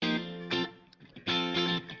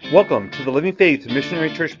Welcome to the Living Faith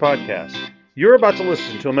Missionary Church podcast. You're about to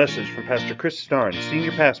listen to a message from Pastor Chris Starn,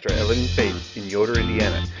 Senior Pastor at Living Faith in Yoder,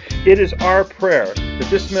 Indiana. It is our prayer that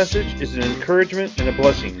this message is an encouragement and a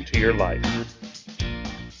blessing to your life.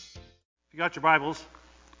 You got your Bibles,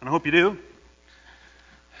 and I hope you do.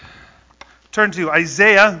 Turn to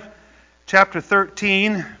Isaiah chapter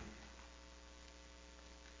 13.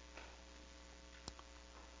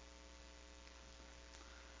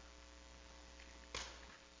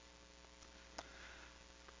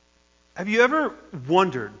 Have you ever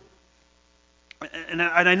wondered, and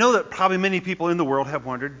I know that probably many people in the world have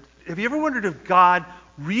wondered, have you ever wondered if God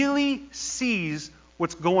really sees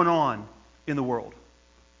what's going on in the world?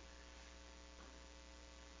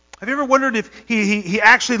 Have you ever wondered if he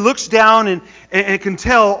actually looks down and can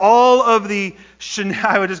tell all of the,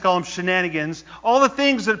 I would just call them shenanigans, all the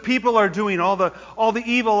things that people are doing, all the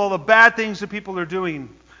evil, all the bad things that people are doing?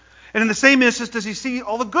 And in the same instance, does he see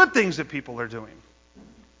all the good things that people are doing?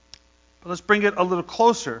 But let's bring it a little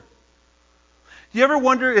closer. Do you ever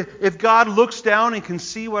wonder if God looks down and can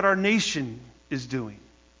see what our nation is doing?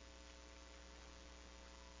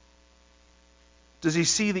 Does he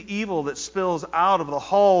see the evil that spills out of the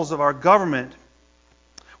halls of our government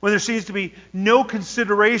when there seems to be no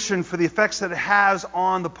consideration for the effects that it has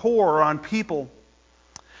on the poor or on people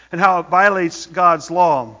and how it violates God's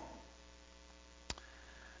law?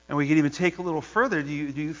 And we can even take a little further. Do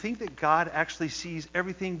you think that God actually sees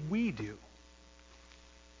everything we do?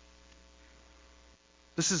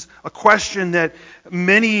 This is a question that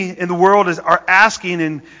many in the world are asking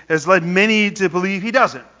and has led many to believe he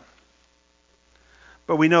doesn't.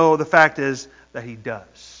 But we know the fact is that he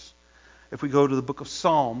does. If we go to the book of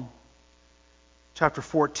Psalm, chapter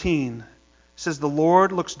 14, it says, "The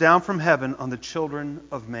Lord looks down from heaven on the children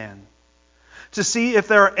of man, to see if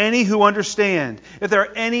there are any who understand, if there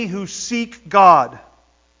are any who seek God."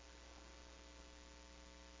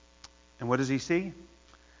 And what does he see?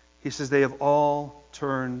 He says, "They have all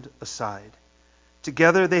turned aside.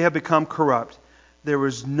 Together they have become corrupt. There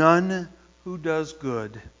is none who does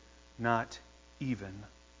good, not even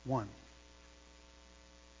one."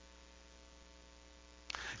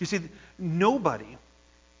 You see, nobody,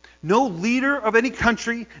 no leader of any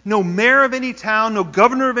country, no mayor of any town, no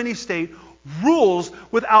governor of any state rules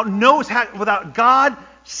without God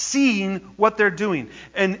seeing what they're doing.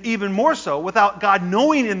 And even more so, without God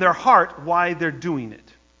knowing in their heart why they're doing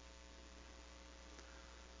it.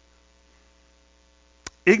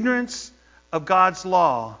 Ignorance of God's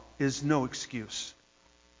law is no excuse.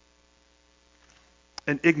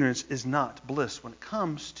 And ignorance is not bliss when it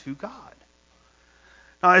comes to God.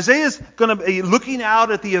 Now, Isaiah's going to be looking out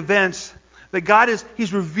at the events that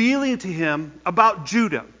he's revealing to him about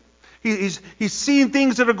Judah. He's seeing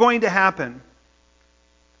things that are going to happen.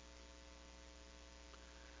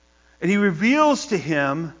 And he reveals to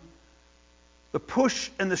him the push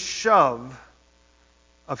and the shove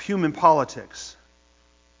of human politics.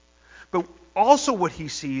 But also what he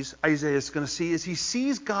sees, Isaiah is going to see, is he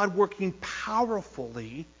sees God working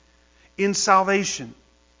powerfully in salvation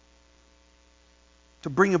to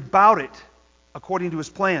bring about it according to his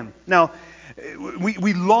plan. Now,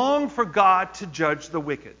 we long for God to judge the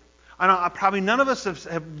wicked. I know probably none of us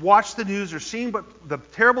have watched the news or seen the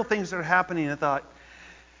terrible things that are happening and thought,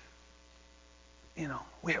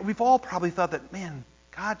 we've all probably thought that, man,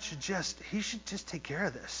 God should just take care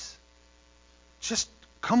of this. Just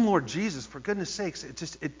come, Lord Jesus, for goodness sakes.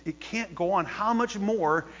 It can't go on. How much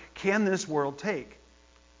more can this world take?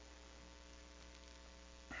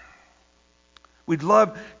 We'd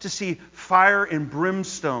love to see fire and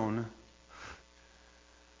brimstone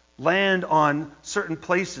land on certain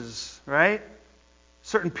places, right?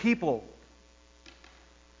 Certain people,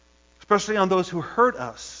 especially on those who hurt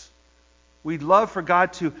us. We'd love for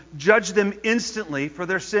God to judge them instantly for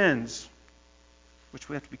their sins, which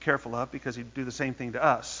we have to be careful of because he'd do the same thing to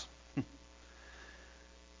us.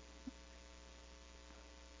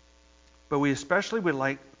 But we especially would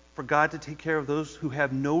like for God to take care of those who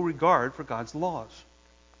have no regard for God's laws.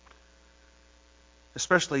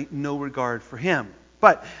 Especially no regard for him.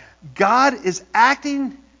 But God is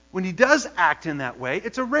acting, when he does act in that way,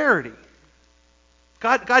 it's a rarity.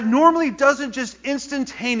 God normally doesn't just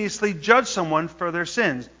instantaneously judge someone for their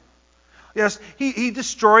sins. Yes, he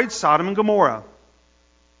destroyed Sodom and Gomorrah.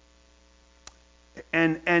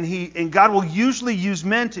 And God will usually use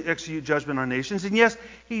men to execute judgment on nations. And yes,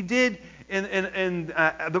 he did in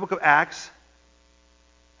the book of Acts,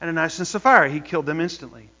 Ananias and Sapphira. He killed them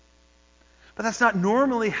instantly. But that's not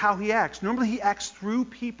normally how he acts. Normally he acts through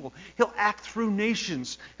people. He'll act through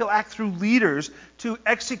nations. He'll act through leaders to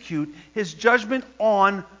execute his judgment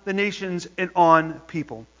on the nations and on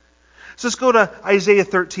people. So let's go to Isaiah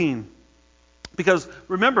 13. Because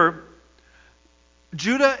remember,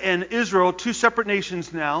 Judah and Israel, two separate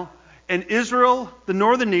nations now, and Israel, the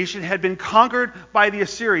northern nation, had been conquered by the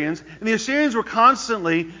Assyrians, and the Assyrians were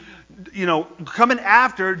constantly, coming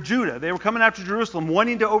after Judah. They were coming after Jerusalem,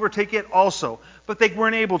 wanting to overtake it also, but they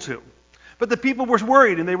weren't able to. But the people were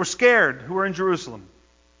worried and they were scared who were in Jerusalem.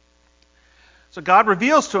 So God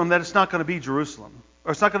reveals to them that it's not going to be Jerusalem,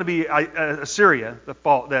 or it's not going to be Assyria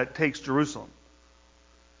that takes Jerusalem.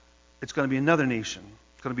 It's going to be another nation.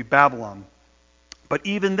 It's going to be Babylon. But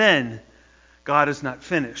even then, God is not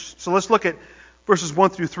finished. So let's look at verses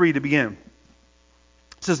 1 through 3 to begin.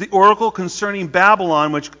 It says, the oracle concerning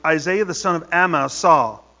Babylon, which Isaiah the son of Amoz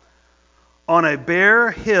saw. On a bare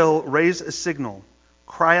hill raise a signal.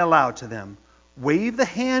 Cry aloud to them. Wave the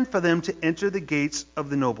hand for them to enter the gates of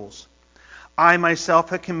the nobles. I myself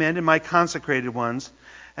have commanded my consecrated ones,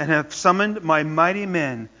 and have summoned my mighty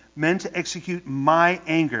men to execute my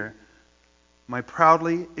anger, my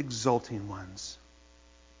proudly exulting ones.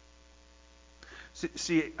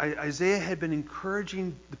 See, Isaiah had been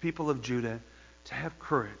encouraging the people of Judah to have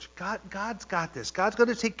courage. God's got this. God's going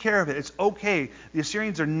to take care of it. It's okay. The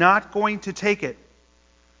Assyrians are not going to take it.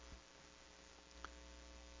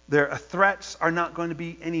 Their threats are not going to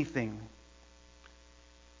be anything.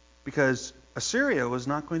 Because Assyria was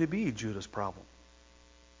not going to be Judah's problem.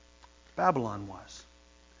 Babylon was.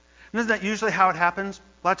 And isn't that usually how it happens?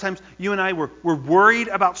 A lot of times you and I, we're worried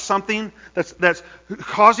about something that's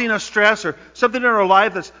causing us stress, or something in our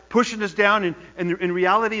life that's pushing us down, and in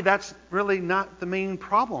reality that's really not the main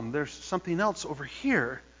problem. There's something else over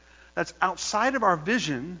here that's outside of our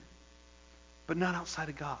vision, but not outside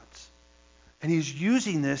of God's. And He's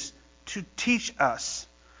using this to teach us.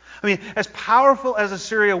 I mean, as powerful as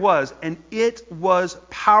Assyria was, and it was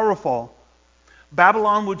powerful,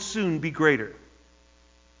 Babylon would soon be greater.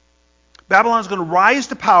 Babylon is going to rise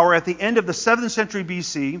to power at the end of the 7th century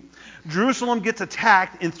BC. Jerusalem gets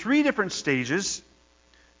attacked in 3 different stages.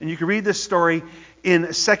 And you can read this story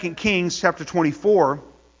in 2 Kings chapter 24.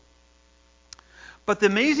 But the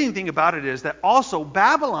amazing thing about it is that also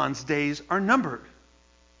Babylon's days are numbered.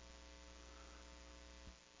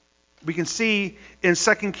 We can see in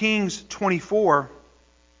 2 Kings 24,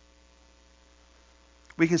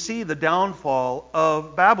 we can see the downfall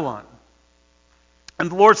of Babylon. And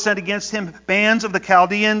the Lord sent against him bands of the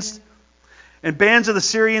Chaldeans, and bands of the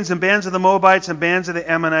Syrians, and bands of the Moabites, and bands of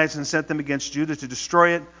the Ammonites, and sent them against Judah to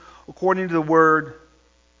destroy it, according to the word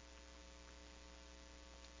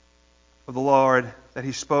of the Lord that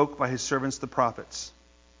He spoke by His servants the prophets.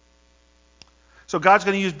 So God's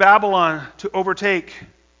going to use Babylon to overtake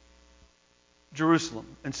Jerusalem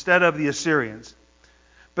instead of the Assyrians.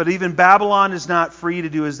 But even Babylon is not free to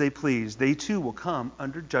do as they please. They too will come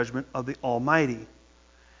under judgment of the Almighty.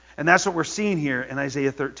 And that's what we're seeing here in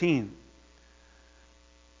Isaiah 13.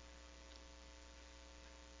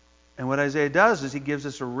 And what Isaiah does is he gives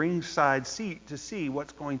us a ringside seat to see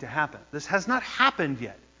what's going to happen. This has not happened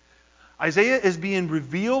yet. Isaiah is being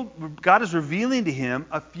revealed, God is revealing to him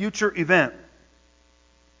a future event.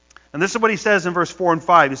 And this is what he says in verse 4 and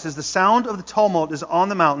 5. He says, the sound of the tumult is on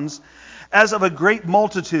the mountains, as of a great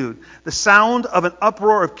multitude, the sound of an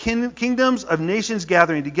uproar of kingdoms, of nations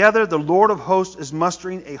gathering together. The Lord of hosts is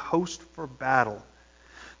mustering a host for battle.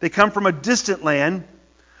 They come from a distant land,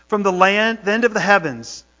 from the end of the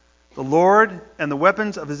heavens, the Lord and the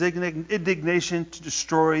weapons of His indignation to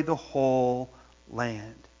destroy the whole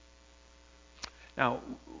land. Now,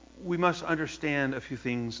 we must understand a few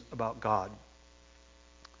things about God.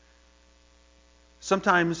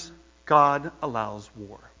 Sometimes God allows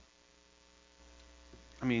war.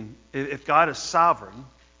 I mean, if God is sovereign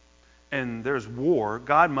and there's war,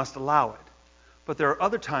 God must allow it. But there are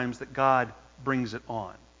other times that God brings it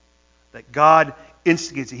on, that God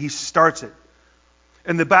instigates it. He starts it.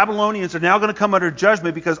 And the Babylonians are now going to come under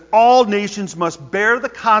judgment because all nations must bear the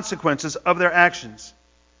consequences of their actions.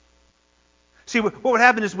 See, what would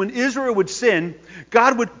happen is when Israel would sin,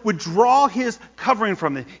 God would withdraw His covering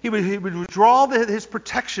from them. He would withdraw His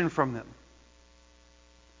protection from them,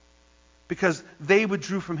 because they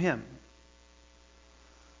withdrew from Him.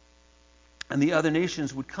 And the other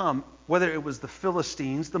nations would come, whether it was the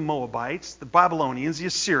Philistines, the Moabites, the Babylonians, the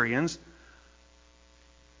Assyrians.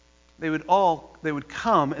 They would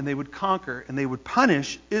come and they would conquer and they would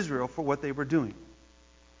punish Israel for what they were doing.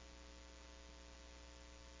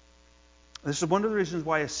 This is one of the reasons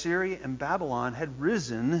why Assyria and Babylon had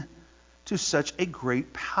risen to such a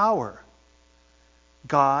great power.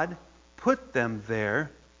 God put them there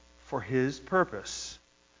for His purpose.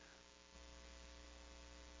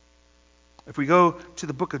 If we go to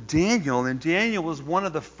the book of Daniel, and Daniel was one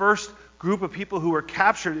of the first group of people who were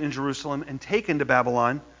captured in Jerusalem and taken to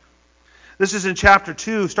Babylon. This is in chapter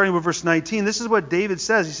 2, starting with verse 19. This is what David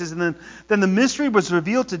says. He says, then the mystery was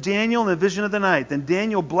revealed to Daniel in the vision of the night. Then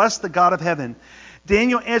Daniel blessed the God of heaven.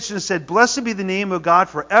 Daniel answered and said, Blessed be the name of God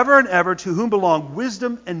forever and ever, to whom belong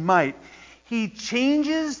wisdom and might. He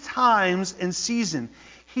changes times and season.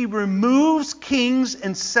 He removes kings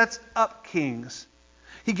and sets up kings.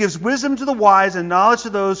 He gives wisdom to the wise and knowledge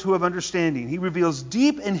to those who have understanding. He reveals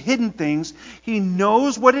deep and hidden things. He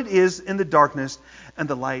knows what it is in the darkness, and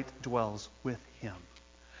the light dwells with him.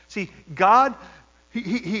 See, God,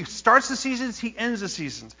 he starts the seasons, he ends the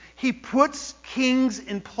seasons. He puts kings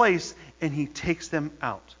in place, and he takes them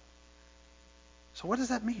out. So what does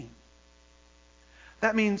that mean?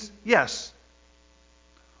 That means, yes,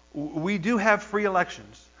 we do have free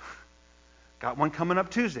elections. Got one coming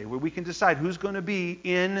up Tuesday where we can decide who's going to be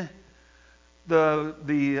in the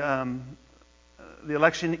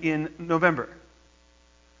election in November.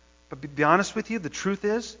 But to be honest with you, the truth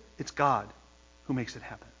is, it's God who makes it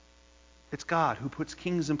happen. It's God who puts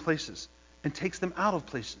kings in places and takes them out of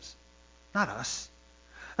places, not us.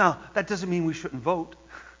 Now, that doesn't mean we shouldn't vote.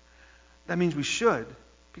 That means we should,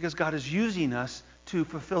 because God is using us to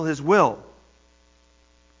fulfill his will.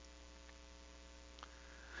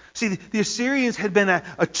 See, the Assyrians had been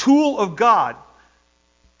a tool of God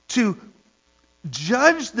to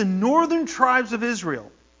judge the northern tribes of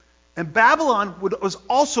Israel. And Babylon was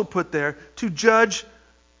also put there to judge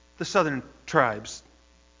the southern tribes,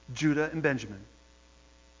 Judah and Benjamin.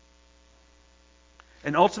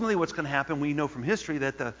 And ultimately what's going to happen, we know from history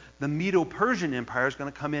that the Medo-Persian Empire is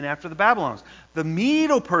going to come in after the Babylonians. The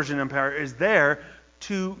Medo-Persian Empire is there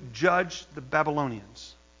to judge the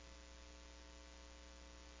Babylonians.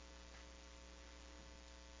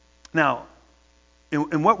 Now,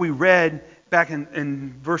 in what we read back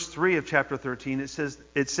in verse 3 of chapter 13,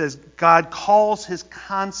 it says God calls his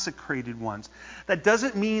consecrated ones. That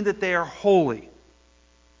doesn't mean that they are holy.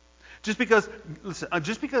 Just because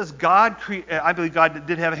God, I believe God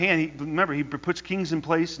did have a hand. Remember, he puts kings in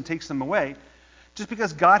place and takes them away. Just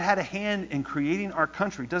because God had a hand in creating our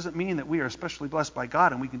country doesn't mean that we are especially blessed by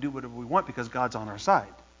God and we can do whatever we want because God's on our side.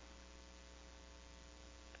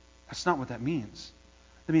 That's not what that means.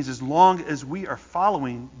 That means as long as we are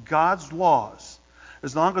following God's laws,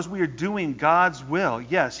 as long as we are doing God's will,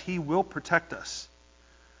 yes, he will protect us.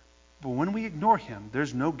 But when we ignore him,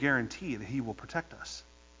 there's no guarantee that he will protect us.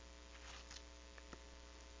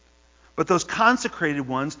 But those consecrated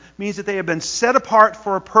ones means that they have been set apart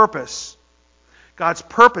for a purpose. God's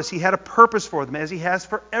purpose, he had a purpose for them, as he has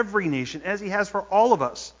for every nation, as he has for all of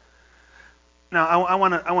us. Now, I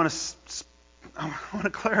want to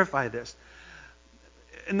clarify this.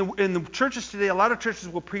 In the churches today, a lot of churches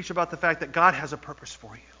will preach about the fact that God has a purpose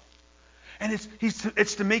for you. And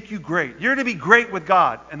it's to make you great. You're to be great with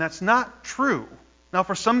God. And that's not true. Now,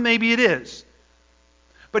 for some, maybe it is.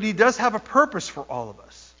 But he does have a purpose for all of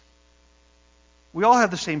us. We all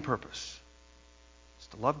have the same purpose. It's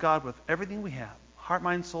to love God with everything we have. Heart,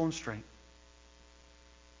 mind, soul, and strength.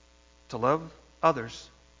 To love others.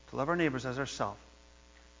 To love our neighbors as ourselves.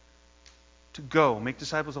 To go, make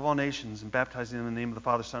disciples of all nations, and baptize them in the name of the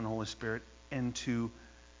Father, Son, and Holy Spirit, and to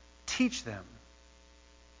teach them.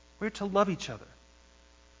 We're to love each other.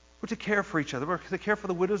 We're to care for each other. We're to care for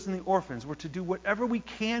the widows and the orphans. We're to do whatever we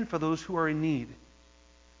can for those who are in need.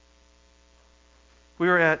 We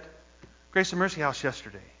were at Grace and Mercy House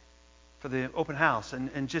yesterday for the open house,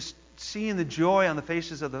 and just seeing the joy on the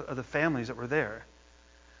faces of the families that were there.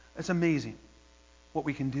 It's amazing what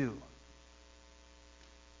we can do.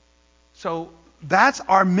 So that's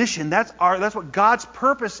our mission. That's what God's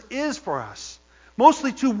purpose is for us.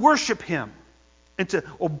 Mostly to worship him and to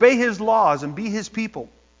obey his laws and be his people.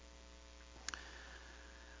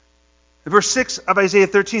 Verse 6 of Isaiah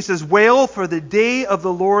 13 says, Wail, for the day of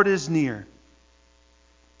the Lord is near.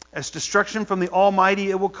 As destruction from the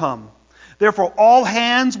Almighty it will come. Therefore all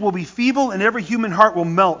hands will be feeble and every human heart will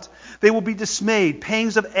melt. They will be dismayed.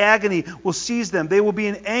 Pangs of agony will seize them. They will be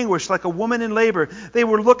in anguish like a woman in labor. They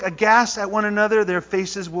will look aghast at one another. Their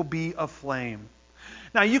faces will be aflame.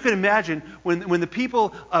 Now you can imagine when the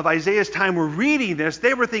people of Isaiah's time were reading this,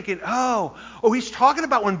 they were thinking, oh, he's talking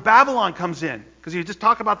about when Babylon comes in. Because he just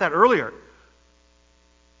talked about that earlier.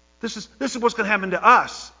 This is what's going to happen to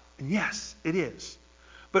us. And yes, it is.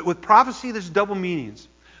 But with prophecy, there's double meanings.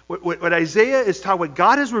 What Isaiah is taught, what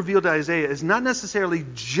God has revealed to Isaiah is not necessarily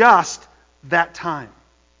just that time.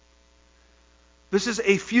 This is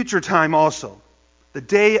a future time also. The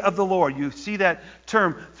day of the Lord. You see that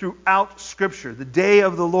term throughout Scripture. The day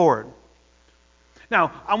of the Lord.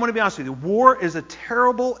 Now, I want to be honest with you. War is a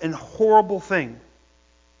terrible and horrible thing.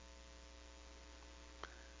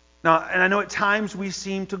 Now, and I know at times we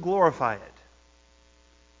seem to glorify it.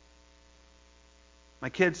 My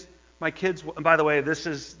kids, and by the way, this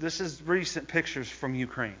is recent pictures from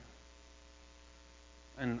Ukraine.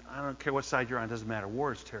 And I don't care what side you're on, it doesn't matter.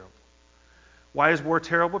 War is terrible. Why is war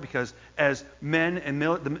terrible? Because as men and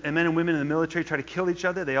women in the military try to kill each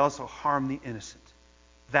other, they also harm the innocent.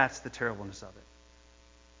 That's the terribleness of it.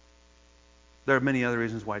 There are many other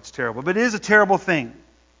reasons why it's terrible, but it is a terrible thing.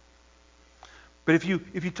 But if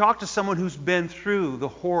you talk to someone who's been through the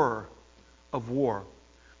horror of war,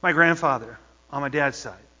 my grandfather on my dad's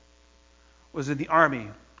side was in the army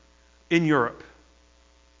in Europe,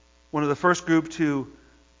 one of the first group to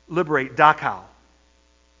liberate Dachau.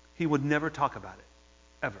 He would never talk about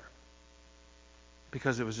it, ever,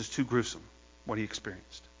 because it was just too gruesome what he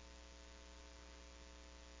experienced.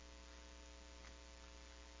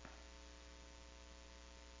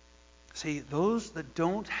 See, those that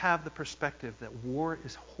don't have the perspective that war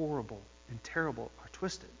is horrible and terrible are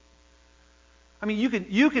twisted. I mean,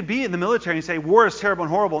 you could be in the military and say war is terrible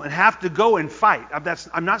and horrible and have to go and fight.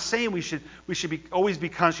 I'm not saying we should always be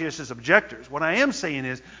conscientious objectors. What I am saying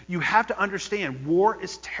is you have to understand war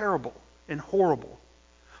is terrible and horrible.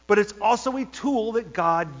 But it's also a tool that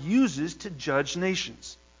God uses to judge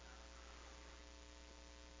nations.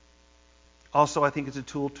 Also, I think it's a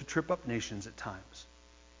tool to trip up nations at times.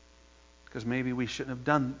 Because maybe they shouldn't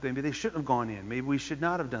have gone in. Maybe we should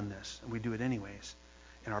not have done this. And we do it anyways.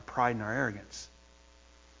 In our pride and our arrogance.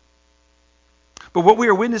 But what we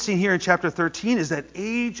are witnessing here in chapter 13 is that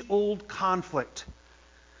age-old conflict.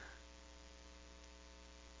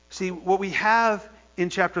 See, what we have in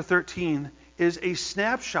chapter 13 is a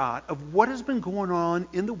snapshot of what has been going on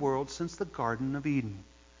in the world since the Garden of Eden.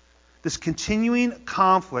 This continuing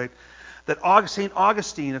conflict that St.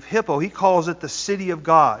 Augustine of Hippo, he calls it the city of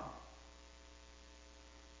God.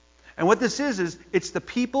 And what this is it's the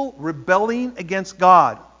people rebelling against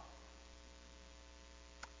God.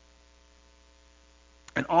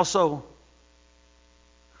 And also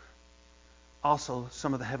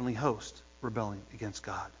some of the heavenly host rebelling against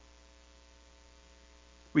God.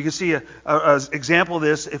 We can see an example of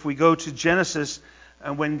this if we go to Genesis,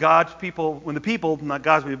 when the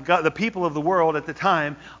people of the world at the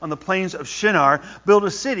time on the plains of Shinar built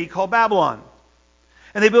a city called Babylon.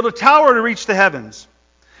 And they built a tower to reach the heavens.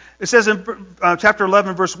 It says in chapter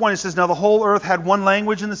 11, verse 1, it says, "Now the whole earth had one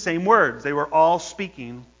language and the same words." They were all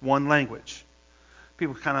speaking one language.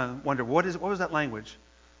 People kind of wonder, what was that language?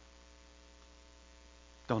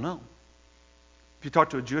 Don't know. If you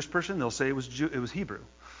talk to a Jewish person, they'll say it was Hebrew,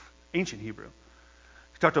 ancient Hebrew.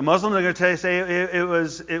 If you talk to a Muslim, they're going to say it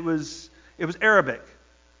was Arabic.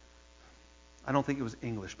 I don't think it was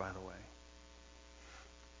English, by the way.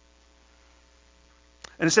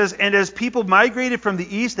 And it says, "And as people migrated from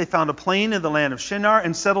the east, they found a plain in the land of Shinar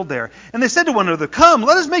and settled there. And they said to one another, 'Come,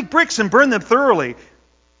 let us make bricks and burn them thoroughly.'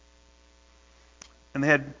 And they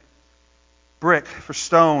had brick for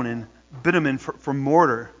stone and bitumen for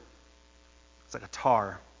mortar." It's like a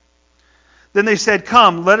tar. "Then they said,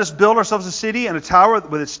 'Come, let us build ourselves a city and a tower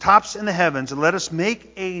with its tops in the heavens, and let us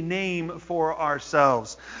make a name for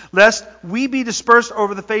ourselves, lest we be dispersed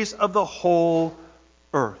over the face of the whole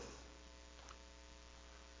earth.'"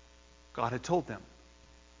 God had told them,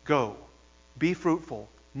 "Go, be fruitful,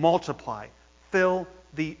 multiply, fill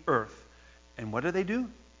the earth." And what do?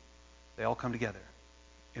 They all come together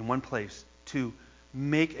in one place to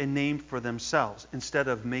make a name for themselves instead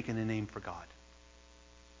of making a name for God.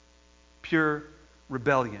 Pure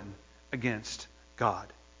rebellion against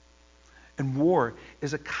God. And war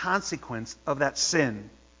is a consequence of that sin.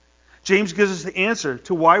 James gives us the answer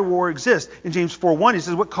to why war exists. In James 4:1, he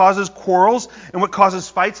says, "What causes quarrels and what causes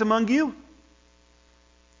fights among you?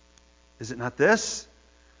 Is it not this,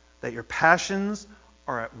 that your passions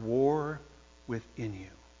are at war within you?"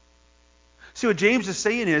 See, what James is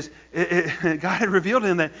saying is, God had revealed to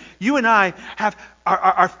him that you and I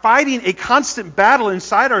are fighting a constant battle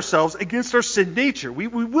inside ourselves against our sin nature. We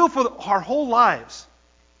will for our whole lives.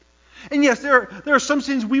 And yes, there are some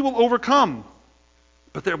sins we will overcome.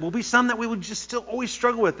 But there will be some that we would just still always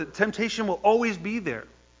struggle with. The temptation will always be there.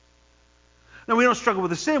 Now, we don't struggle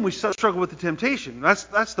with the sin, we struggle with the temptation.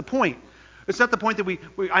 That's the point. It's not the point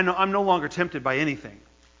that I'm no longer tempted by anything.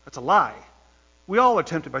 That's a lie. We all are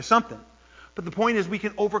tempted by something. But the point is we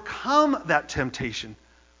can overcome that temptation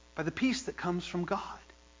by the peace that comes from God.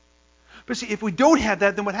 But see, if we don't have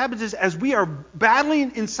that, then what happens is as we are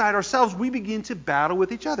battling inside ourselves, we begin to battle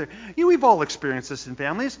with each other. We've all experienced this in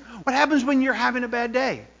families. What happens when you're having a bad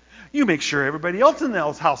day? You make sure everybody else in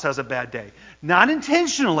the house has a bad day. Not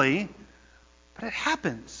intentionally, but it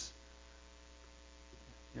happens.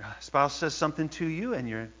 Your spouse says something to you and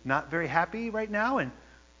you're not very happy right now and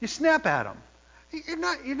you snap at them.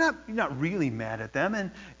 You're not really mad at them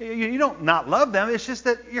and you don't not love them. It's just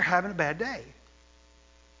that you're having a bad day.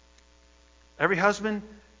 Every husband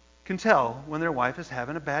can tell when their wife is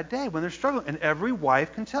having a bad day, when they're struggling. And every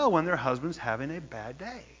wife can tell when their husband's having a bad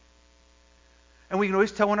day. And we can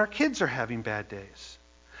always tell when our kids are having bad days.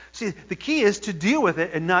 See, the key is to deal with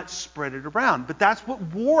it and not spread it around. But that's what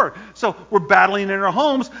war. So we're battling in our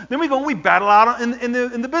homes. Then we go and we battle out in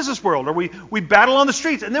the business world. Or we battle on the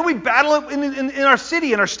streets. And then we battle it in our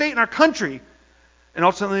city, in our state, in our country. And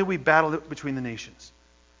ultimately we battle it between the nations.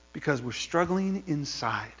 Because we're struggling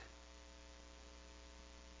inside.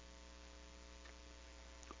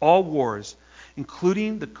 All wars,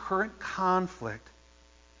 including the current conflict,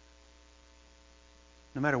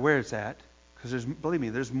 no matter where it's at, because believe me,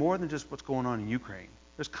 there's more than just what's going on in Ukraine.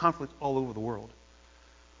 There's conflict all over the world.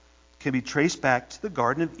 Can be traced back to the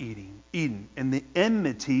Garden of Eden and the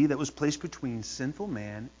enmity that was placed between sinful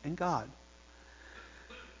man and God.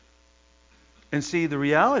 And see, the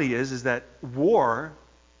reality is that war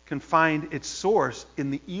can find its source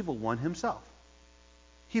in the evil one himself.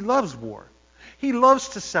 He loves war. He loves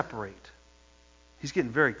to separate. He's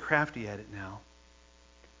getting very crafty at it now.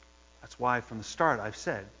 That's why from the start I've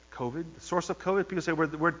said, COVID, the source of COVID, people say,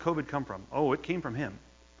 where'd COVID come from? Oh, it came from him.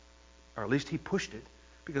 Or at least he pushed it.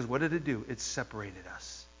 Because what did it do? It separated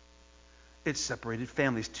us. It separated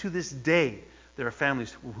families. To this day, there are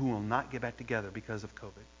families who will not get back together because of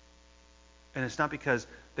COVID. And it's not because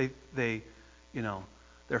they're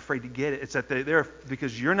afraid to get it. It's that they're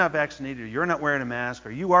because you're not vaccinated, or you're not wearing a mask,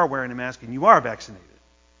 or you are wearing a mask and you are vaccinated.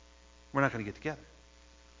 We're not going to get together.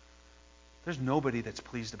 There's nobody that's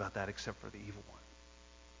pleased about that except for the evil one.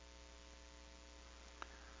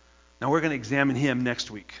 Now we're going to examine him next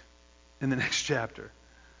week in the next chapter.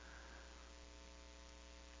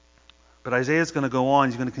 But Isaiah's going to go on.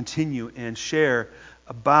 He's going to continue and share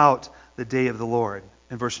about the day of the Lord.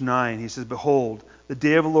 In verse 9, he says, "Behold, the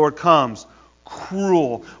day of the Lord comes,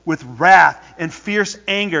 cruel, with wrath and fierce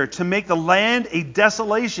anger, to make the land a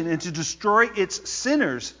desolation and to destroy its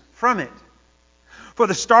sinners from it. For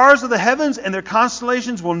the stars of the heavens and their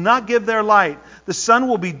constellations will not give their light. The sun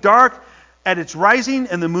will be dark at its rising,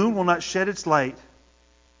 and the moon will not shed its light.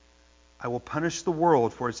 I will punish the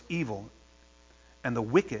world for its evil, and the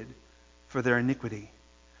wicked for their iniquity.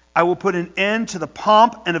 I will put an end to the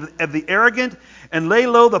pomp and of the arrogant, and lay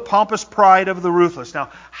low the pompous pride of the ruthless." Now,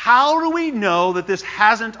 how do we know that this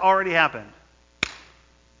hasn't already happened?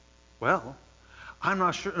 Well, I'm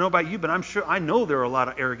not sure, I don't know about you, but I know there are a lot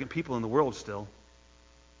of arrogant people in the world still.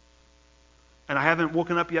 And I haven't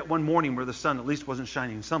woken up yet one morning where the sun at least wasn't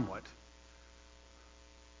shining somewhat.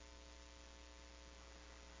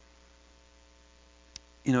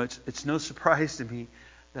 You know, it's no surprise to me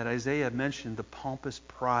that Isaiah mentioned the pompous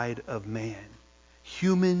pride of man.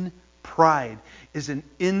 Human pride is an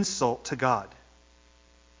insult to God.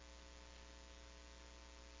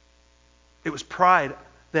 It was pride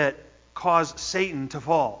that caused Satan to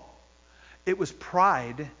fall. It was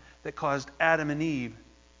pride that caused Adam and Eve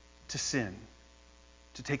to sin,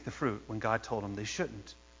 to take the fruit when God told them they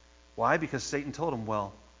shouldn't. Why? Because Satan told them,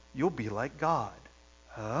 well, you'll be like God.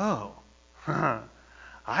 Oh,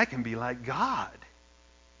 I can be like God.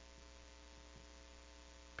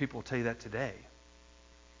 People will tell you that today.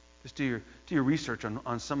 Just do your research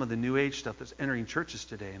on some of the New Age stuff that's entering churches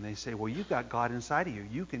today. And they say, well, you've got God inside of you.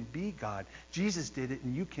 You can be God. Jesus did it,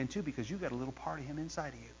 and you can too, because you've got a little part of him inside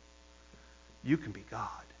of you. You can be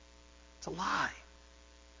God. It's a lie.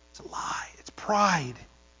 It's a lie. It's pride.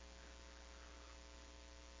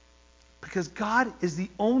 Because God is the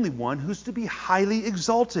only one who's to be highly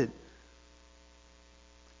exalted.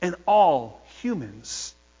 And all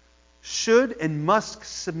humans should and must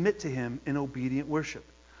submit to him in obedient worship.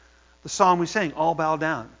 The psalm we sang, all bow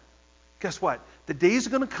down. Guess what? The days are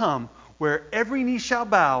going to come where every knee shall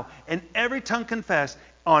bow and every tongue confess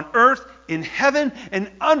on earth, in heaven, and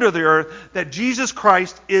under the earth that Jesus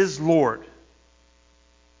Christ is Lord.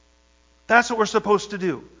 That's what we're supposed to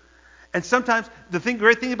do. And sometimes the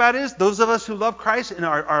great thing about it is, those of us who love Christ and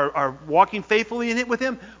are walking faithfully in it with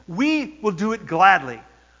him, we will do it gladly.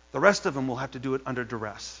 The rest of them will have to do it under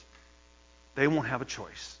duress. They won't have a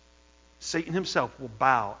choice. Satan himself will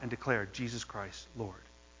bow and declare Jesus Christ Lord.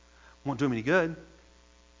 Won't do him any good.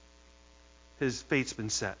 His fate's been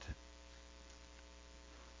set.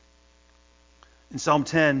 In Psalm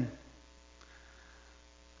 10,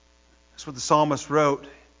 that's what the psalmist wrote. He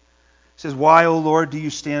says, "Why, O Lord, do you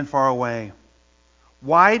stand far away?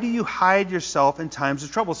 Why do you hide yourself in times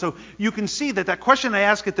of trouble? So you can see that question I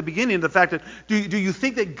asked at the beginning, the fact that do you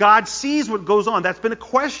think that God sees what goes on? That's been a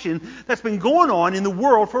question that's been going on in the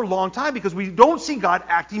world for a long time because we don't see God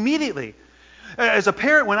act immediately. As a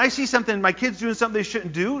parent, when I see something, my kid's doing something they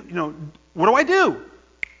shouldn't do, what do?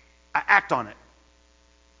 I act on it.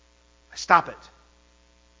 I stop it.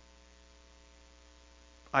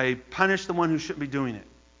 I punish the one who shouldn't be doing it.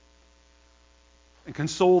 And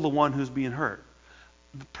console the one who's being hurt.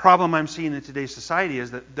 The problem I'm seeing in today's society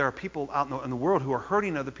is that there are people out in the world who are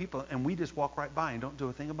hurting other people, and we just walk right by and don't do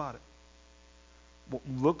a thing about it.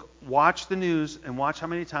 Watch the news and watch how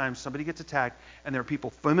many times somebody gets attacked, and there are people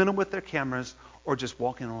filming them with their cameras or just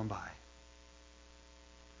walking on by.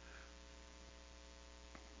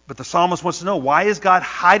 But the psalmist wants to know, why is God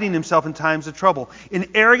hiding himself in times of trouble?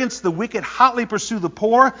 In arrogance, the wicked hotly pursue the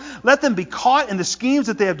poor. Let them be caught in the schemes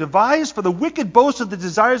that they have devised. For the wicked boasts of the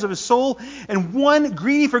desires of his soul, and one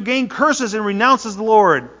greedy for gain curses and renounces the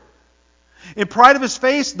Lord. In pride of his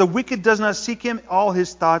face, the wicked does not seek him. All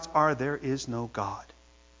his thoughts are, there is no God.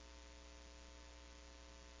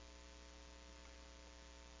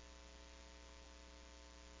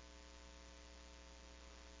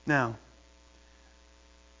 Now,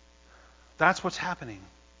 that's what's happening.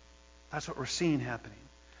 That's what we're seeing happening.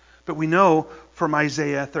 But we know from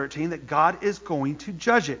Isaiah 13 that God is going to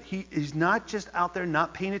judge it. He's not just out there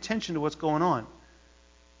not paying attention to what's going on.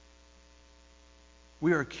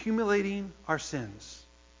 We are accumulating our sins.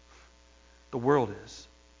 The world is.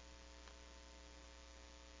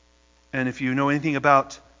 And if you know anything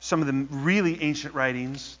about some of the really ancient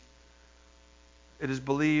writings, it is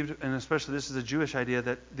believed, and especially this is a Jewish idea,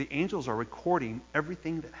 that the angels are recording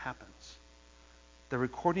everything that happens. They're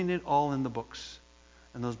recording it all in the books.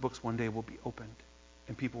 And those books one day will be opened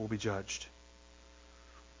and people will be judged.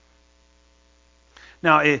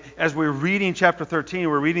 Now, as we're reading chapter 13,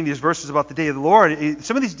 we're reading these verses about the day of the Lord.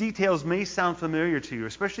 Some of these details may sound familiar to you,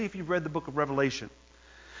 especially if you've read the book of Revelation.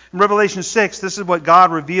 In Revelation 6, this is what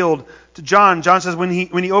God revealed to John. John says, when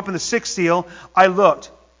he opened the sixth seal, I looked.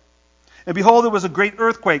 And behold, there was a great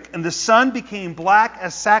earthquake, and the sun became black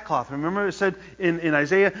as sackcloth. Remember it said in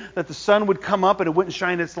Isaiah that the sun would come up and it wouldn't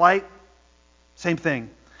shine its light? Same thing.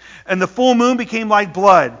 And the full moon became like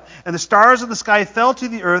blood, and the stars of the sky fell to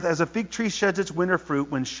the earth as a fig tree sheds its winter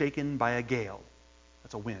fruit when shaken by a gale.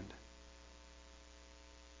 That's a wind.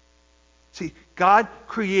 See, God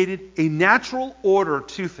created a natural order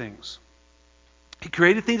to things. He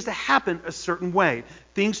created things to happen a certain way,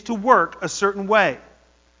 things to work a certain way.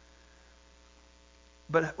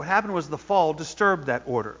 But what happened was the fall disturbed that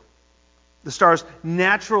order. The star's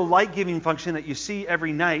natural light-giving function that you see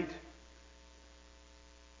every night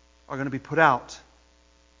are going to be put out.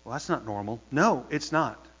 Well, that's not normal. No, it's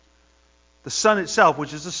not. The sun itself,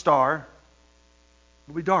 which is a star,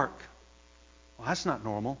 will be dark. Well, that's not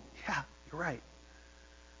normal. Yeah, you're right.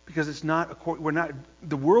 Because it's not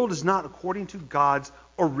the world is not according to God's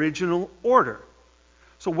original order.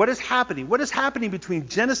 So what is happening? What is happening between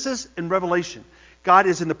Genesis and Revelation? God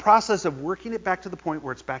is in the process of working it back to the point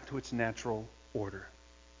where it's back to its natural order.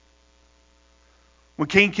 When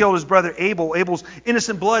Cain killed his brother Abel, Abel's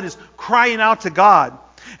innocent blood is crying out to God.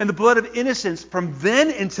 And the blood of innocence from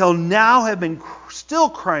then until now have been still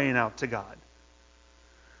crying out to God.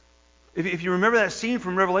 If you remember that scene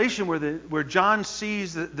from Revelation where John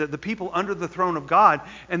sees the people under the throne of God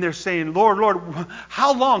and they're saying, Lord, Lord,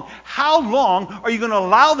 how long are you going to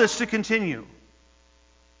allow this to continue?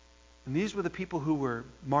 And these were the people who were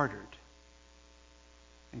martyred.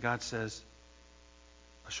 And God says,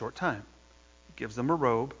 a short time. He gives them a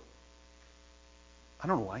robe. I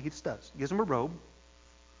don't know why, he just does. He gives them a robe.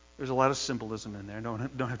 There's a lot of symbolism in there.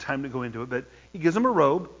 Don't have time to go into it, but he gives them a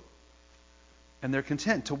robe. And they're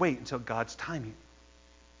content to wait until God's timing.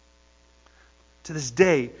 To this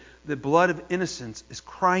day, the blood of innocence is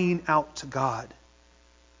crying out to God.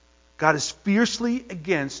 God is fiercely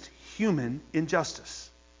against human injustice.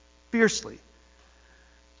 Fiercely.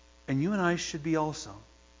 And you and I should be also.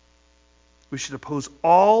 We should oppose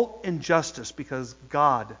all injustice because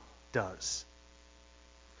God does.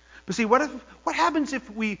 But see, what happens if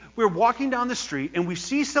we're walking down the street and we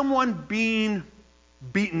see someone being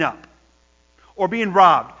beaten up or being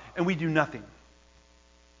robbed and we do nothing?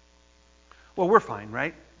 Well, we're fine,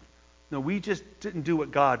 right? No, we just didn't do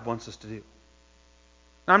what God wants us to do.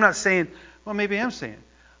 Now, I'm not saying, well, maybe I'm saying.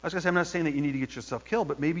 I was going to say, I'm not saying that you need to get yourself killed,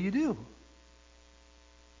 but maybe you do.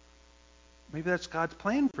 Maybe that's God's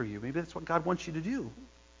plan for you. Maybe that's what God wants you to do.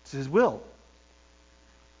 It's His will.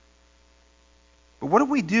 But what do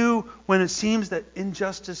we do when it seems that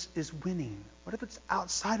injustice is winning? What if it's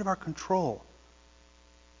outside of our control?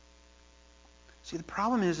 See, the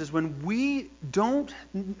problem is when we don't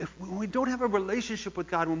have a relationship with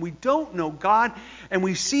God, when we don't know God, and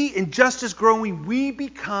we see injustice growing,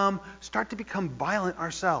 we start to become violent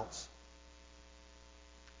ourselves.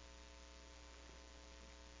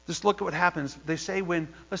 Just look at what happens. They say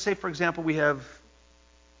let's say, for example, we have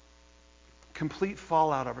complete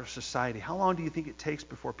fallout of our society. How long do you think it takes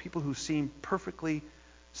before people who seem perfectly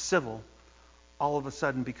civil all of a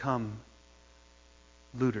sudden become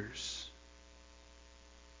looters?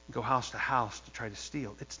 Go house to house to try to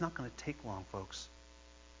steal. It's not going to take long, folks.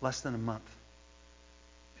 Less than a month.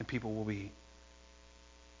 And people will be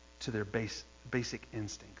to their basic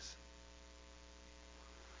instincts.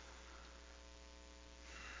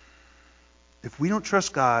 If we don't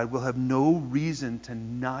trust God, we'll have no reason to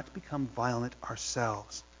not become violent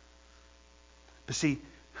ourselves. But see,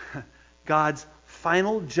 God's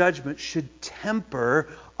final judgment should temper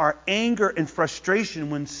our anger and frustration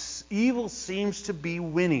when evil seems to be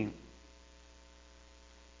winning.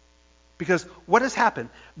 Because what has happened?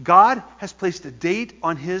 God has placed a date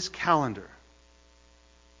on His calendar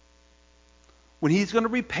when He's going to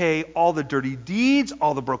repay all the dirty deeds,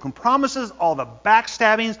 all the broken promises, all the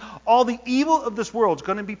backstabbings, all the evil of this world is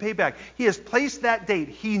going to be paid back. He has placed that date.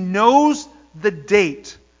 He knows the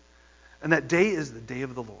date. And that day is the day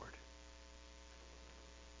of the Lord.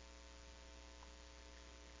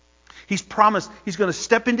 He's promised He's going to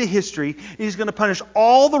step into history and He's going to punish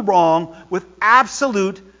all the wrong with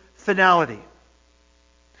absolute finality.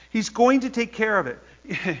 He's going to take care of it.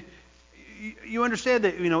 You understand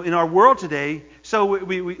that, in our world today,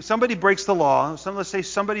 so somebody breaks the law. Let's say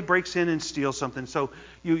somebody breaks in and steals something. So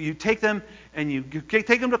you take them and you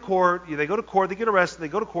take them to court. They go to court. They get arrested. They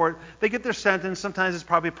go to court. They get their sentence. Sometimes it's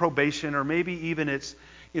probably probation or maybe even it's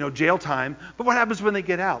jail time. But what happens when they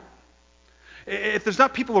get out? If there's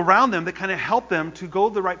not people around them that kind of help them to go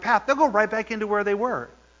the right path, they'll go right back into where they were.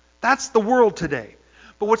 That's the world today.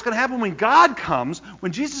 But what's going to happen when God comes,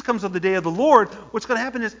 when Jesus comes on the day of the Lord, what's going to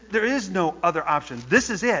happen is there is no other option.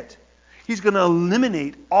 This is it. He's going to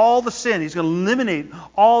eliminate all the sin. He's going to eliminate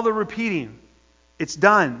all the repeating. It's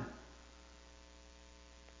done.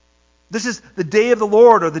 This is the day of the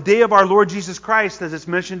Lord, or the day of our Lord Jesus Christ, as it's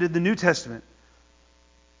mentioned in the New Testament.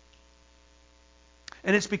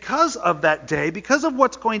 And it's because of that day, because of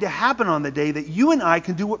what's going to happen on the day, that you and I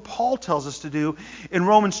can do what Paul tells us to do in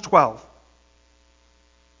Romans 12.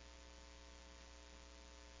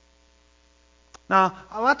 Now,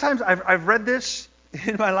 a lot of times I've read this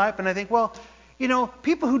in my life and I think, well,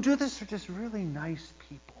 people who do this are just really nice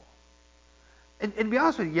people. And to be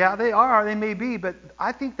honest with you, yeah, they may be, but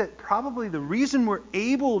I think that probably the reason we're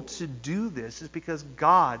able to do this is because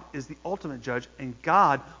God is the ultimate judge and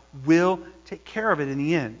God will take care of it in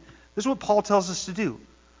the end. This is what Paul tells us to do.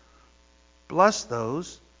 Bless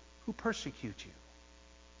those who persecute you.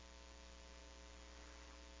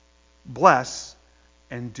 Bless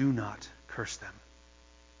and do not curse them.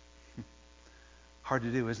 Hard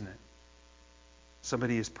to do, isn't it?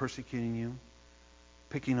 Somebody is persecuting you,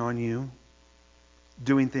 picking on you,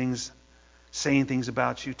 doing things, saying things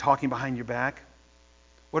about you, talking behind your back.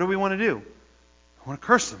 What do we want to do? I want to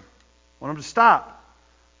curse them. I want them to stop.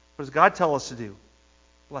 What does God tell us to do?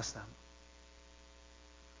 Bless them.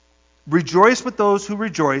 Rejoice with those who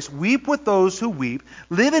rejoice. Weep with those who weep.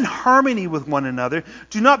 Live in harmony with one another.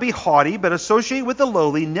 Do not be haughty, but associate with the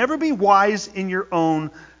lowly. Never be wise in your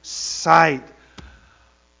own sight.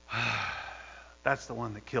 That's the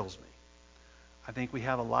one that kills me. I think we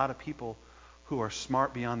have a lot of people who are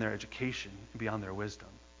smart beyond their education and beyond their wisdom.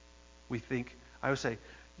 I would say,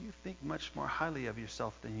 you think much more highly of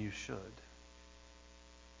yourself than you should.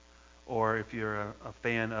 Or if you're a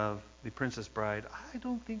fan of The Princess Bride, I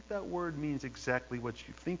don't think that word means exactly what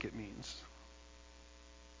you think it means.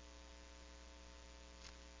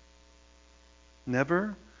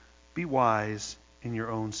 Never be wise in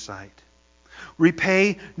your own sight.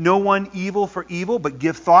 Repay no one evil for evil, but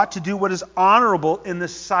give thought to do what is honorable in the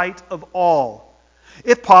sight of all.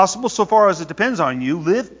 If possible, so far as it depends on you,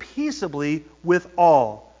 live peaceably with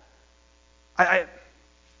all. I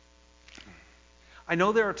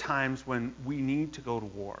know there are times when we need to go to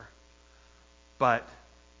war, but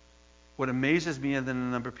what amazes me is the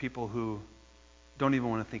number of people who don't even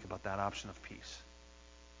want to think about that option of peace.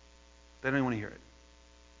 They don't even want to hear it.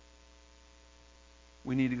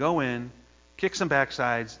 We need to go in, kick some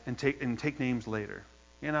backsides, and take names later.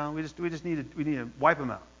 We need to wipe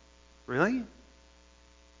them out. Really?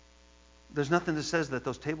 There's nothing that says that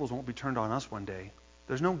those tables won't be turned on us one day.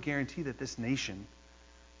 There's no guarantee that this nation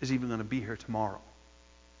is even going to be here tomorrow.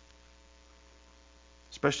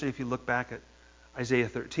 Especially if you look back at Isaiah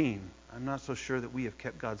 13. I'm not so sure that we have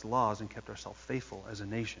kept God's laws and kept ourselves faithful as a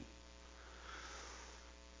nation.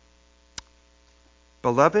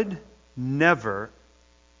 Beloved, never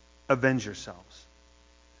avenge yourselves.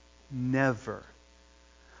 Never.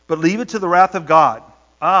 But leave it to the wrath of God.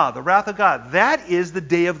 The wrath of God. That is the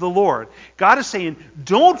day of the Lord. God is saying,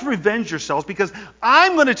 don't revenge yourselves because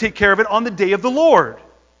I'm going to take care of it on the day of the Lord.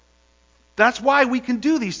 That's why we can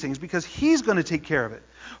do these things, because He's going to take care of it.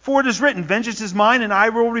 For it is written, vengeance is mine and I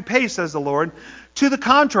will repay, says the Lord. To the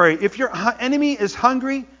contrary, if your enemy is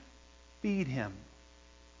hungry, feed him.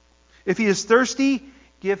 If he is thirsty,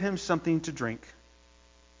 give him something to drink.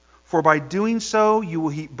 For by doing so, you will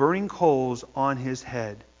heap burning coals on his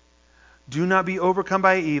head. Do not be overcome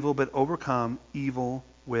by evil, but overcome evil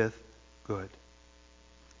with good.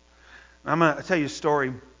 I'm going to tell you a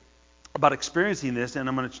story about experiencing this, and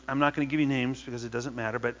I'm not going to give you names because it doesn't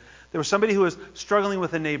matter, but there was somebody who was struggling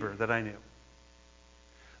with a neighbor that I knew.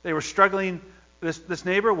 They were struggling. This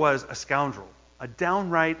neighbor was a scoundrel, a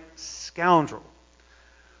downright scoundrel.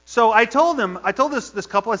 So I told this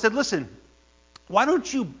couple, I said, listen, why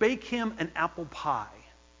don't you bake him an apple pie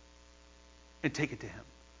and take it to him?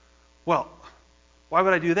 Well, why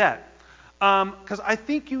would I do that? Because I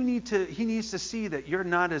think he needs to see that you're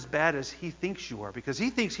not as bad as he thinks you are, because he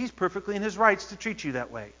thinks he's perfectly in his rights to treat you that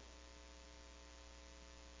way.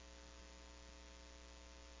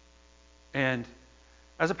 And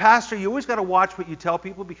as a pastor, you always got to watch what you tell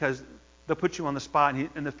people, because they'll put you on the spot,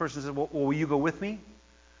 and the person says, well, will you go with me?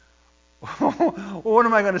 Well, what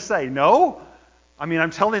am I going to say? No? I mean,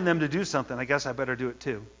 I'm telling them to do something. I guess I better do it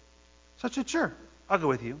too. So I said, sure, I'll go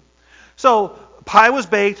with you. So pie was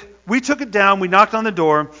baked. We took it down. We knocked on the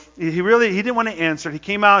door. He didn't want to answer. He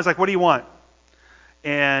came out. He's like, what do you want?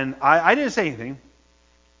 And I didn't say anything.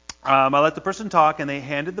 I let the person talk, and they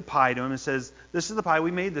handed the pie to him and says, this is the pie.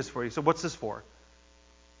 We made this for you. So what's this for?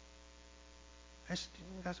 I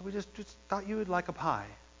said, we just thought you would like a pie.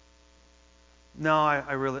 No,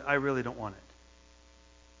 I really don't want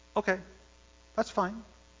it. Okay, that's fine.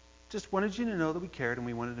 Just wanted you to know that we cared and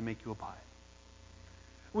we wanted to make you a pie.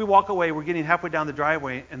 We walk away, we're getting halfway down the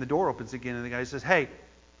driveway, and the door opens again, and the guy says, hey,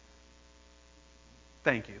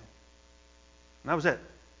 thank you. And that was it.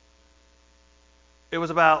 It was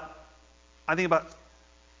about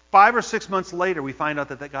 5 or 6 months later, we find out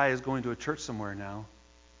that guy is going to a church somewhere now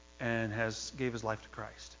and gave his life to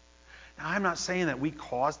Christ. Now, I'm not saying that we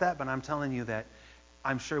caused that, but I'm telling you that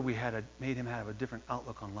I'm sure we made him have a different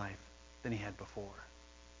outlook on life than he had before.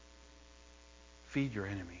 Feed your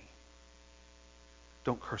enemy.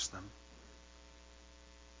 Don't curse them.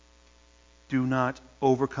 Do not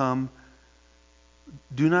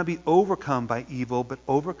be overcome by evil, but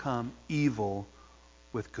overcome evil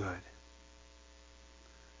with good.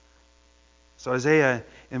 So Isaiah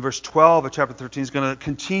in verse 12 of chapter 13 is going to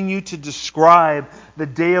continue to describe the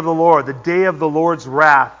day of the Lord, the day of the Lord's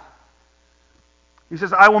wrath. He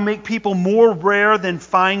says, I will make people more rare than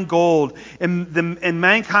fine gold, and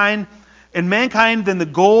mankind than the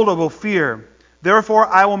gold of Ophir. Therefore,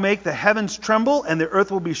 I will make the heavens tremble, and the earth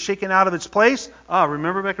will be shaken out of its place.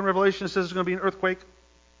 Remember back in Revelation, it says there's going to be an earthquake?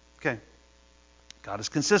 Okay. God is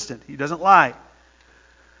consistent. He doesn't lie.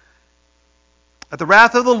 At the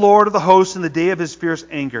wrath of the Lord of the hosts in the day of his fierce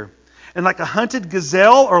anger. And like a hunted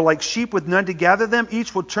gazelle, or like sheep with none to gather them,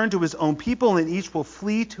 each will turn to his own people, and each will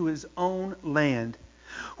flee to his own land.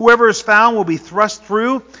 Whoever is found will be thrust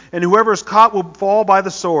through, and whoever is caught will fall by the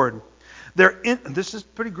sword. This is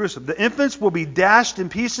pretty gruesome. The infants will be dashed in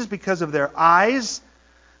pieces before their eyes,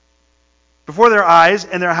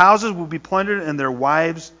 and their houses will be plundered and their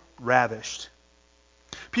wives ravished.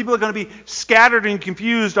 People are going to be scattered and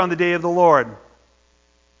confused on the day of the Lord.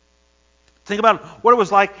 Think about what it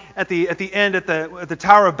was like at the end at the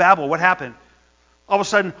Tower of Babel. What happened? All of a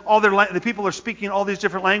sudden, the people are speaking all these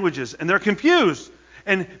different languages, and they're confused.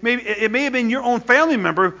 And maybe it may have been your own family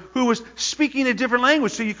member who was speaking a different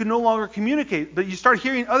language, so you could no longer communicate. But you start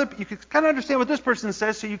hearing you could kind of understand what this person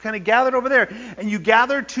says, so you kind of gathered over there, and you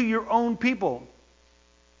gathered to your own people.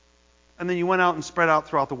 And then you went out and spread out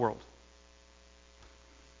throughout the world.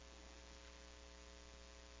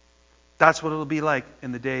 That's what it'll be like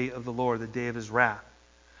in the day of the Lord, the day of his wrath.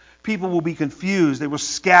 People will be confused. They will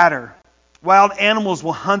scatter. Wild animals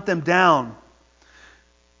will hunt them down.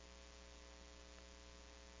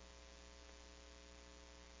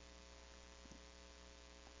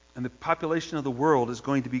 And the population of the world is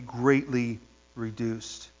going to be greatly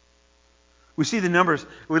reduced. We see the numbers.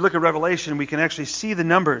 When we look at Revelation, we can actually see the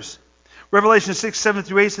numbers. Revelation 6, 7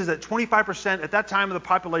 through 8 says that 25% at that time of the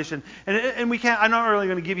population, and we can't, I'm not really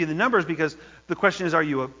going to give you the numbers because the question is, are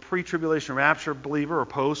you a pre-tribulation rapture believer or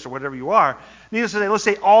post or whatever you are? Needless to say, let's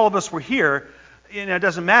say all of us were here, and it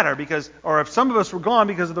doesn't matter because, or if some of us were gone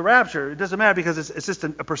because of the rapture, it doesn't matter because it's just a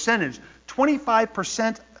percentage.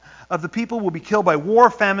 25% of the people will be killed by war,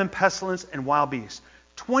 famine, pestilence, and wild beasts.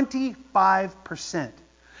 25%.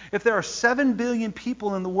 If there are 7 billion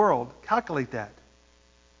people in the world, calculate that.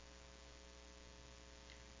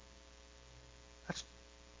 That's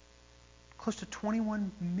close to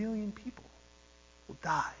 21 million people will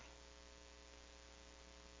die.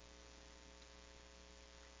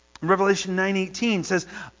 Revelation 9:18 says,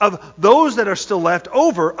 of those that are still left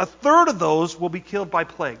over, a third of those will be killed by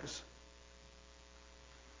plagues.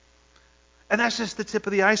 And that's just the tip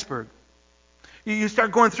of the iceberg. You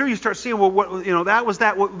start going through, you start seeing, well, what, that was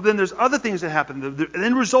that. Well, then there's other things that happen. The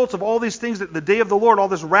end results of all these things, that the day of the Lord, all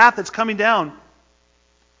this wrath that's coming down.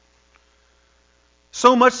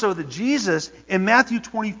 So much so that Jesus in Matthew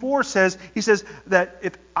 24 says, he says that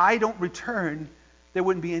if I don't return, there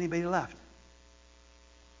wouldn't be anybody left.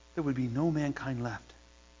 There would be no mankind left.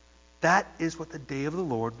 That is what the day of the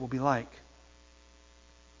Lord will be like.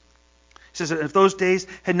 He says that if those days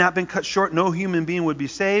had not been cut short, no human being would be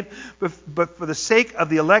saved. But for the sake of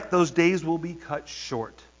the elect, those days will be cut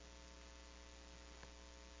short.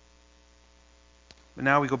 But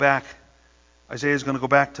now we go back. Isaiah is going to go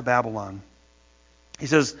back to Babylon. He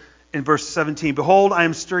says in verse 17, behold, I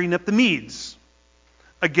am stirring up the Medes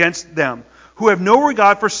against them, who have no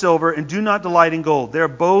regard for silver and do not delight in gold. Their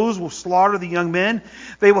bows will slaughter the young men.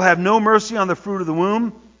 They will have no mercy on the fruit of the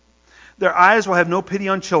womb. Their eyes will have no pity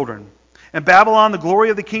on children. And Babylon, the glory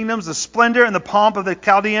of the kingdoms, the splendor and the pomp of the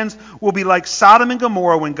Chaldeans, will be like Sodom and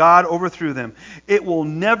Gomorrah when God overthrew them. It will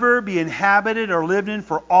never be inhabited or lived in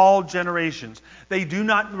for all generations. They do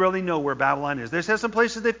not really know where Babylon is. There's some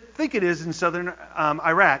places they think it is in southern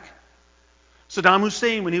Iraq. Saddam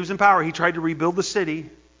Hussein, when he was in power, he tried to rebuild the city.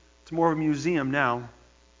 It's more of a museum now.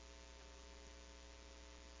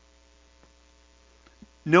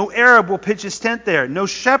 No Arab will pitch his tent there. No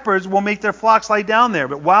shepherds will make their flocks lie down there.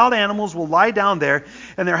 But wild animals will lie down there,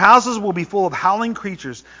 and their houses will be full of howling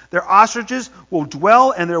creatures. Their ostriches will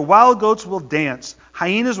dwell, and their wild goats will dance.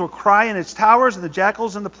 Hyenas will cry in its towers, and the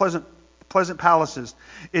jackals in the pleasant palaces.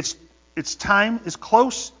 Its time is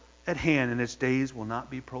close at hand, and its days will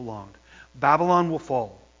not be prolonged. Babylon will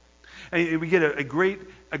fall. And we get a great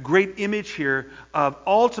image here of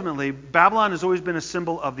ultimately Babylon has always been a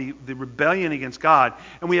symbol of the rebellion against God.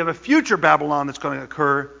 And we have a future Babylon that's going to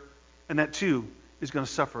occur, and that too is going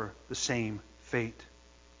to suffer the same fate.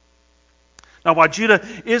 Now, while Judah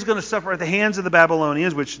is going to suffer at the hands of the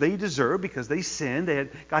Babylonians, which they deserve because they sinned,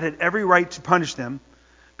 God had every right to punish them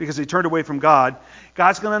because they turned away from God.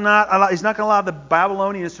 He's not going to allow the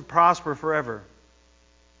Babylonians to prosper forever.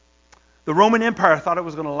 The Roman Empire thought it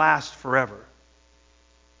was going to last forever.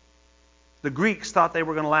 The Greeks thought they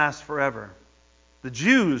were going to last forever. The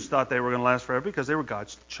Jews thought they were going to last forever because they were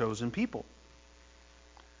God's chosen people.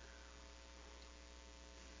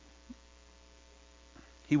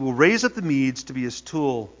 He will raise up the Medes to be his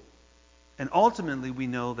tool, and ultimately we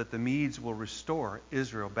know that the Medes will restore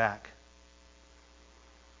Israel back.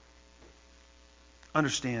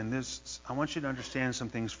 Understand this. I want you to understand some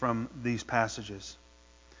things from these passages.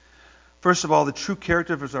 First of all, the true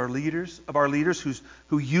character of our leaders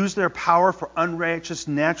who use their power for unrighteous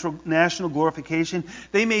national glorification.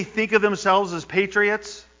 They may think of themselves as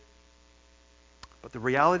patriots, but the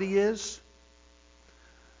reality is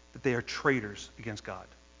that they are traitors against God.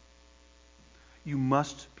 You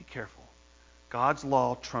must be careful. God's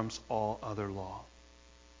law trumps all other law.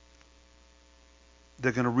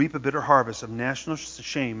 They're going to reap a bitter harvest of national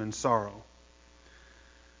shame and sorrow.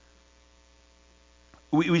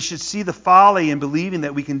 We should see the folly in believing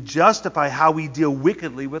that we can justify how we deal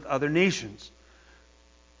wickedly with other nations.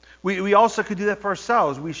 We also could do that for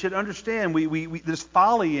ourselves. We should understand there's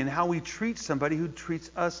folly in how we treat somebody who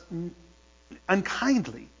treats us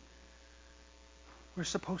unkindly. We're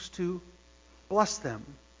supposed to bless them,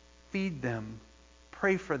 feed them,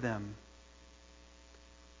 pray for them.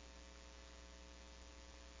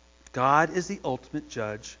 God is the ultimate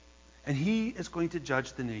judge. And he is going to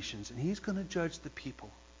judge the nations. And he's going to judge the people.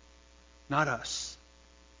 Not us.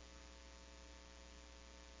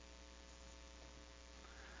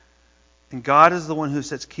 And God is the one who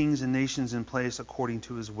sets kings and nations in place according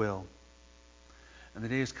to his will. And the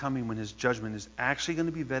day is coming when his judgment is actually going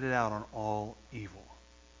to be vetted out on all evil.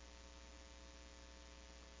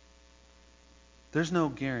 There's no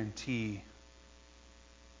guarantee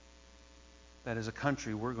that as a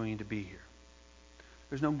country we're going to be here.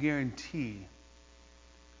 there's no guarantee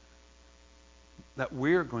that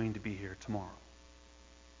we're going to be here tomorrow.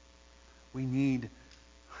 We need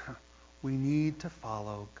to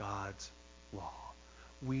follow God's law.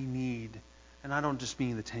 We need, and I don't just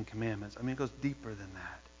mean the Ten Commandments. I mean, it goes deeper than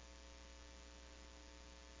that.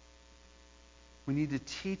 We need to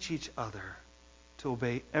teach each other to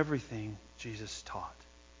obey everything Jesus taught.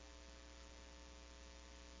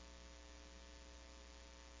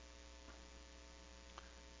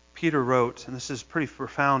 Peter wrote, and this is pretty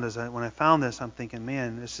profound. When I found this, I'm thinking,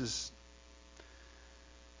 man, this is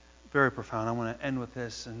very profound. I want to end with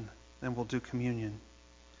this, and then we'll do communion.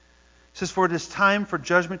 It says, "For it is time for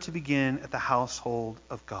judgment to begin at the household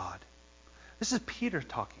of God." This is Peter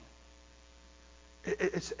talking.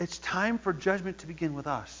 It's time for judgment to begin with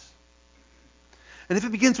us. And if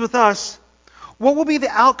it begins with us, what will be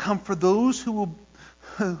the outcome for those who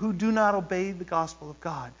do not obey the gospel of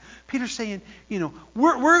God? Peter's saying,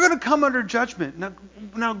 we're going to come under judgment.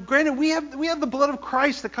 Now, granted, we have the blood of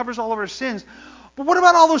Christ that covers all of our sins. But what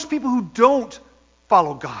about all those people who don't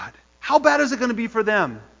follow God? How bad is it going to be for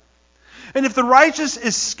them? And if the righteous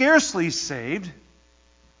is scarcely saved,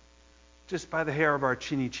 just by the hair of our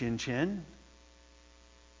chinny chin chin,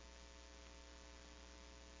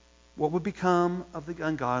 what would become of the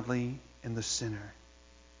ungodly and the sinner?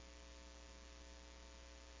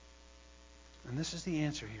 And this is the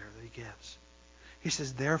answer here that he gives. He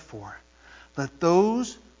says, "Therefore, let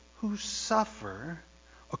those who suffer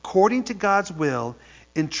according to God's will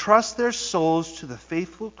entrust their souls to the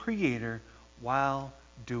faithful Creator while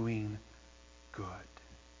doing good."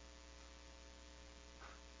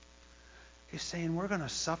 He's saying we're going to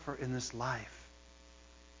suffer in this life.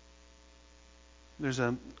 There's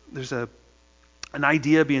an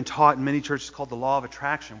idea being taught in many churches called the law of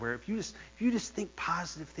attraction, where if you just think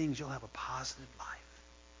positive things, you'll have a positive life.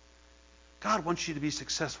 God wants you to be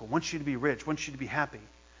successful, wants you to be rich, wants you to be happy.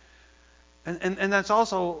 And that's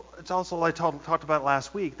also, I talked about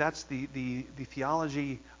last week, that's the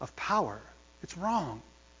theology of power. It's wrong.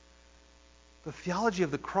 The theology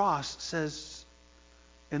of the cross says,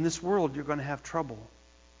 in this world you're going to have trouble,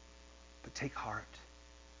 but take heart,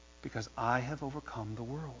 because I have overcome the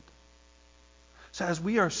world. So as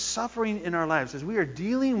we are suffering in our lives, as we are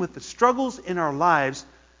dealing with the struggles in our lives,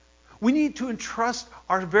 we need to entrust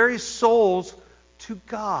our very souls to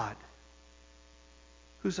God,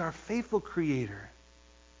 who's our faithful Creator,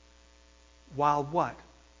 while what?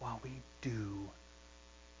 While we do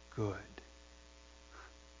good.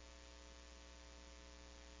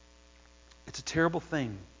 It's a terrible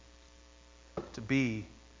thing to be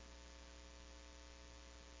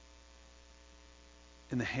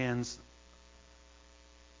in the hands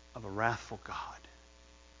of a wrathful God.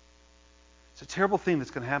 It's a terrible thing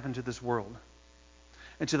that's going to happen to this world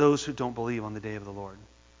and to those who don't believe on the day of the Lord.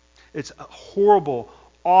 It's a horrible,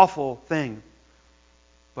 awful thing,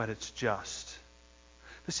 but it's just.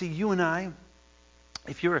 But see, you and I,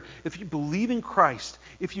 if you believe in Christ,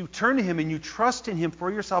 if you turn to Him and you trust in Him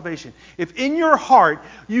for your salvation, if in your heart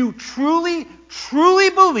you truly, truly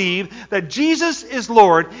believe that Jesus is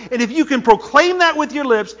Lord, and if you can proclaim that with your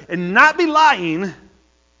lips and not be lying,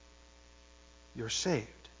 you're saved.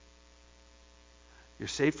 You're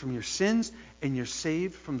saved from your sins, and you're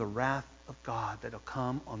saved from the wrath of God that will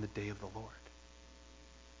come on the day of the Lord.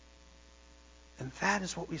 And that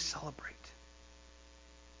is what we celebrate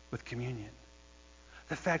with communion.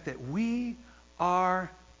 The fact that we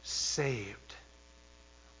are saved.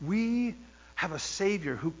 We have a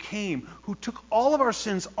Savior who came, who took all of our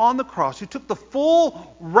sins on the cross, who took the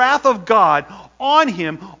full wrath of God on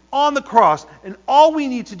Him on the cross, and all we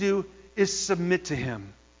need to do is submit to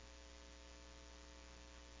Him.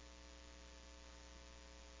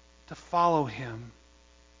 To follow Him.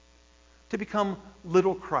 To become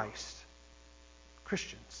little Christ.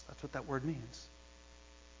 Christians, that's what that word means.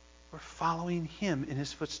 We're following Him in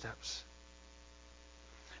His footsteps.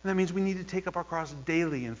 And that means we need to take up our cross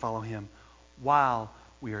daily and follow Him while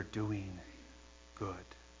we are doing good.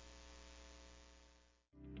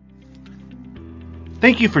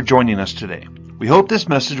 Thank you for joining us today. We hope this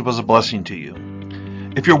message was a blessing to you.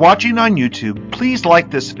 If you're watching on YouTube, please like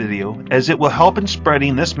this video, as it will help in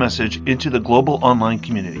spreading this message into the global online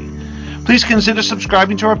community. Please consider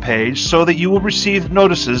subscribing to our page so that you will receive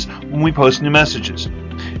notices when we post new messages.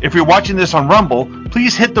 If you're watching this on Rumble,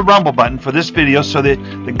 please hit the Rumble button for this video so that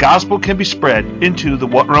the gospel can be spread into the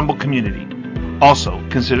Rumble community. Also,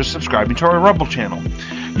 consider subscribing to our Rumble channel.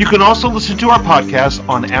 You can also listen to our podcast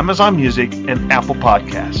on Amazon Music and Apple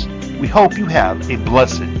Podcasts. We hope you have a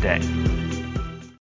blessed day.